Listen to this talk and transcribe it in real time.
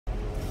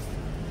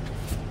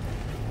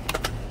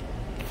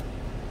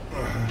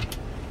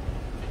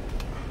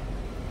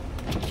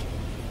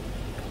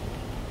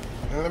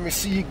man. Let me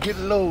see you get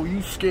low.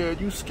 You scared.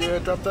 You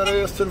scared. Drop that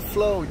ass to the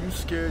floor. You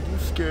scared. You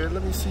scared.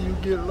 Let me see you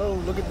get low.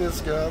 Look at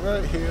this guy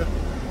right here.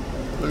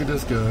 Look at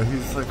this guy.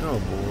 He's like, oh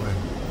boy.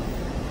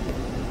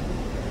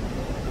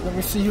 Let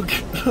me see you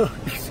get low.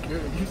 You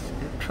scared. You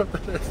scared. Drop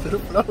that ass to the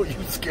floor.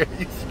 You scared.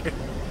 You scared.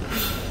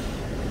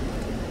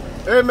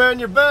 Hey man,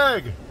 your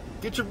bag.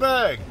 Get your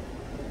bag.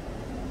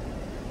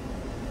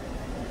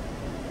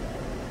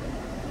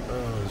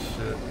 Oh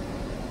shit.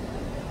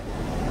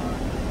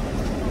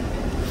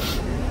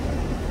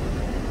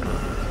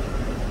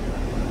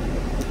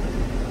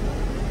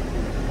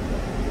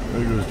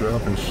 There he goes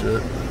dropping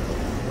shit.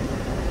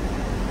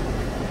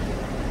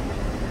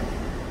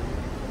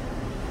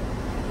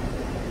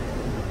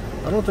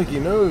 I don't think he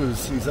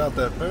knows he's out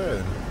that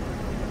bad.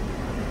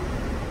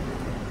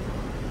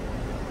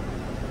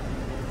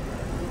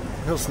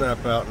 He'll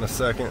snap out in a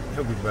second.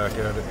 He'll be back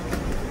at it.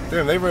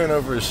 Damn, they ran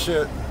over his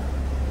shit.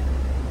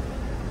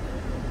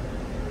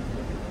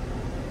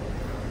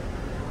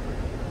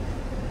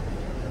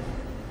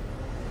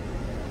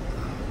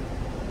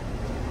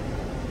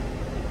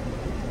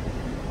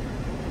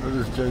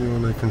 I'm just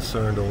genuinely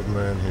concerned old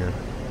man here.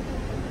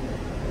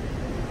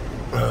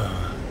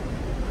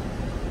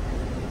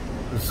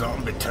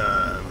 Zombie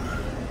time.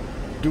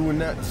 Doing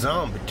that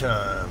zombie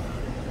time.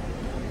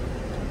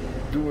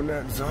 Doing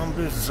that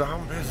zombie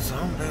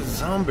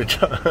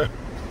time.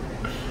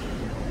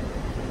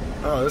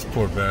 Oh, this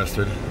poor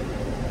bastard.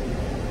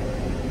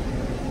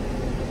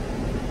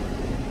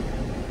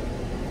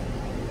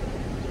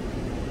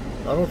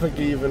 I don't think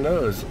he even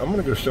knows. I'm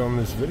gonna go show him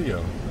this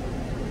video.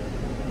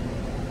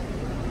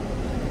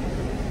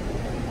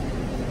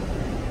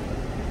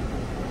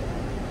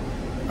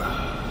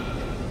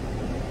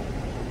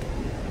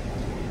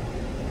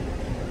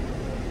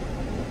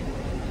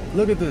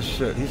 Look at this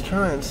shit. He's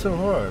trying so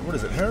hard. What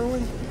is it,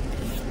 heroin?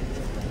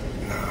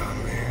 Nah,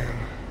 man.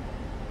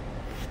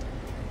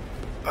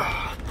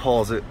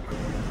 Pause it.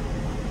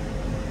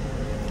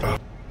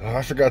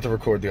 I forgot to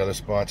record the other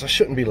spots. I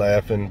shouldn't be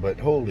laughing, but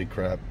holy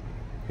crap.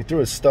 He threw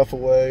his stuff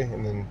away,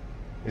 and then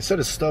he set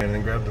his stuff and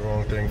then grabbed the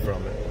wrong thing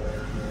from it.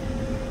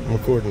 I'm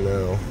recording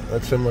now.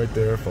 That's him right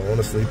there falling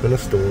asleep in a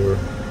store.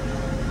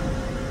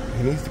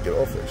 He needs to get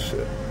off that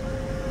shit.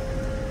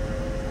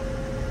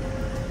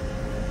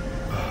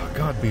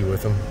 God be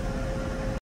with him.